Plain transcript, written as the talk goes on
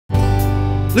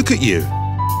Look at you.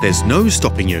 There's no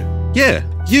stopping you. Yeah,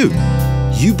 you.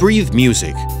 You breathe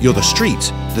music. You're the street,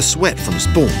 the sweat from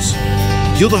sports.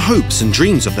 You're the hopes and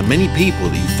dreams of the many people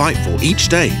that you fight for each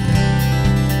day,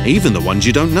 even the ones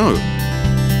you don't know.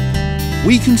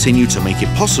 We continue to make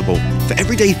it possible for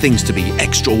everyday things to be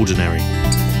extraordinary.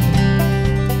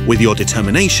 With your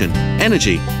determination,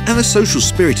 energy, and the social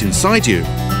spirit inside you,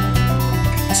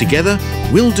 together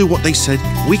we'll do what they said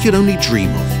we could only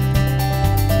dream of.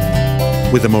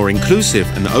 With a more inclusive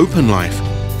and open life,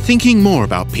 thinking more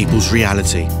about people's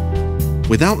reality,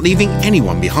 without leaving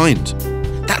anyone behind.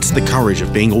 That's the courage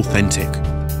of being authentic.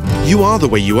 You are the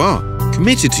way you are,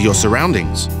 committed to your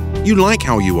surroundings. You like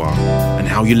how you are and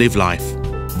how you live life.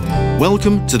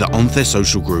 Welcome to the ONCE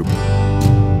Social Group.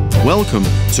 Welcome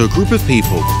to a group of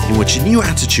people in which a new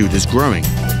attitude is growing,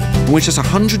 in which there's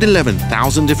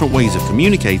 111,000 different ways of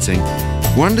communicating,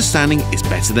 where understanding is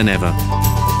better than ever.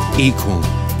 Equal.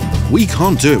 We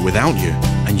can't do it without you,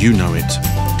 and you know it.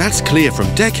 That's clear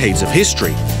from decades of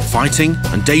history, fighting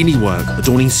and daily work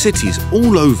adorning cities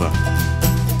all over.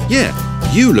 Yeah,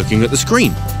 you looking at the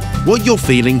screen. What you're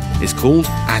feeling is called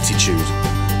attitude.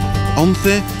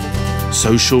 ONCE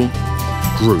Social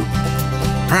Group.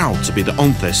 Proud to be the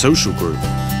ONCE Social Group.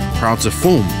 Proud to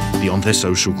form the ONCE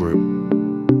Social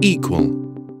Group. Equal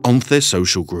ONCE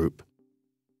Social Group.